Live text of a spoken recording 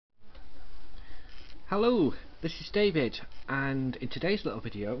Hello, this is David, and in today's little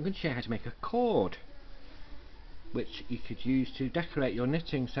video I'm going to show you how to make a cord which you could use to decorate your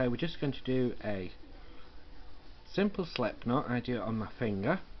knitting. So we're just going to do a simple slip knot. I do it on my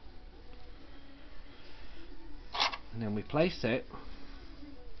finger, and then we place it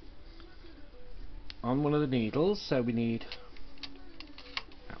on one of the needles. So we need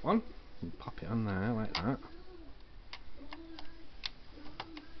that one, and pop it on there like that.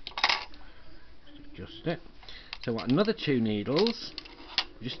 Just adjust it. So we want another 2 needles,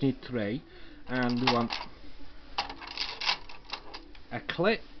 we just need 3, and we want a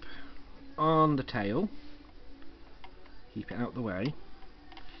clip on the tail, keep it out of the way,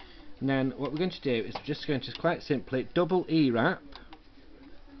 and then what we're going to do is we're just going to quite simply double E-wrap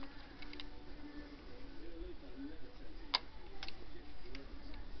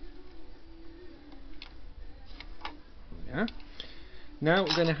yeah. Now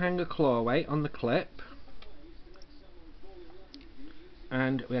we're going to hang a claw weight on the clip,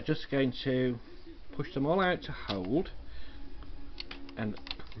 and we are just going to push them all out to hold and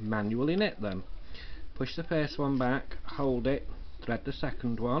manually knit them. Push the first one back, hold it, thread the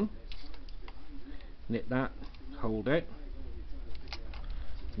second one, knit that, hold it,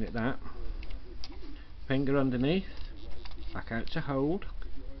 knit that, finger underneath, back out to hold.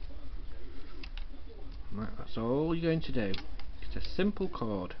 Right, that's all you're going to do. It's a simple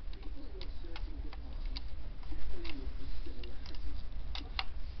cord.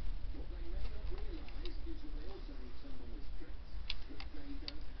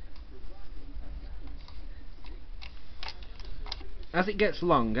 As it gets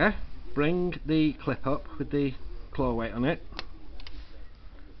longer, bring the clip up with the claw weight on it.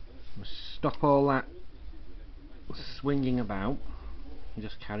 Stop all that swinging about and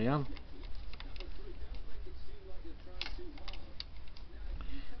just carry on.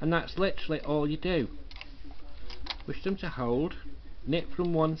 And that's literally all you do. Push them to hold, knit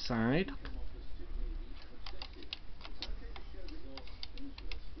from one side,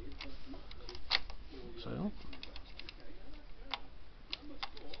 so,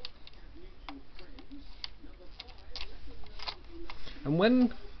 and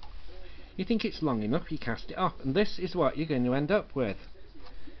when you think it's long enough, you cast it off, and this is what you're going to end up with.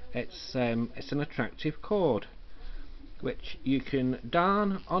 It's an attractive cord which you can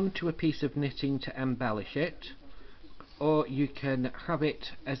darn onto a piece of knitting to embellish it, or you can have it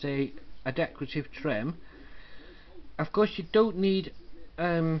as a decorative trim. Of course, you don't need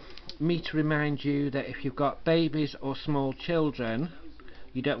me to remind you that if you've got babies or small children,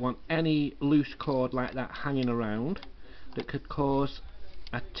 you don't want any loose cord like that hanging around that could cause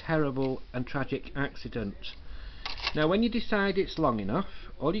a terrible and tragic accident. Now when you decide it's long enough,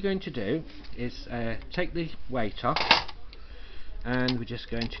 all you're going to do is take the weight off, and we're just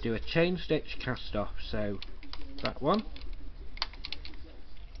going to do a chain stitch cast off. So that one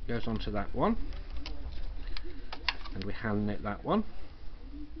goes onto that one, and we hand knit that one,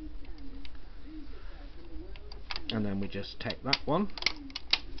 and then we just take that one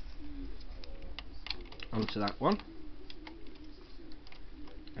onto that one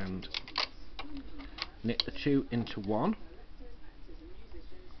and knit the 2 into one.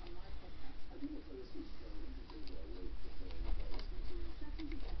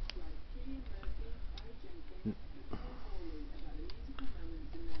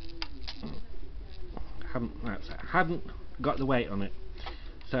 Hadn't got the weight on it,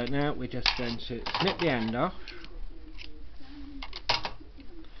 so now we're just going to snip the end off,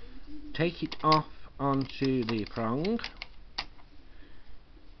 take it off onto the prong,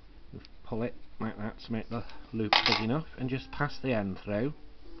 pull it like that to make the loop big enough, and just pass the end through.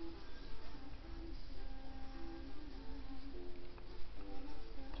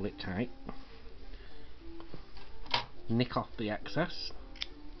 Pull it tight, nick off the excess,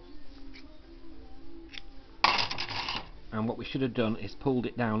 and what we should have done is pulled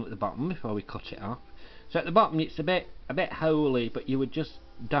it down at the bottom before we cut it off. So at the bottom it's a bit holy, but you would just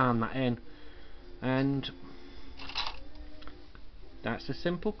darn that in, and that's a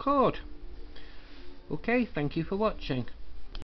simple cord. Okay, thank you for watching.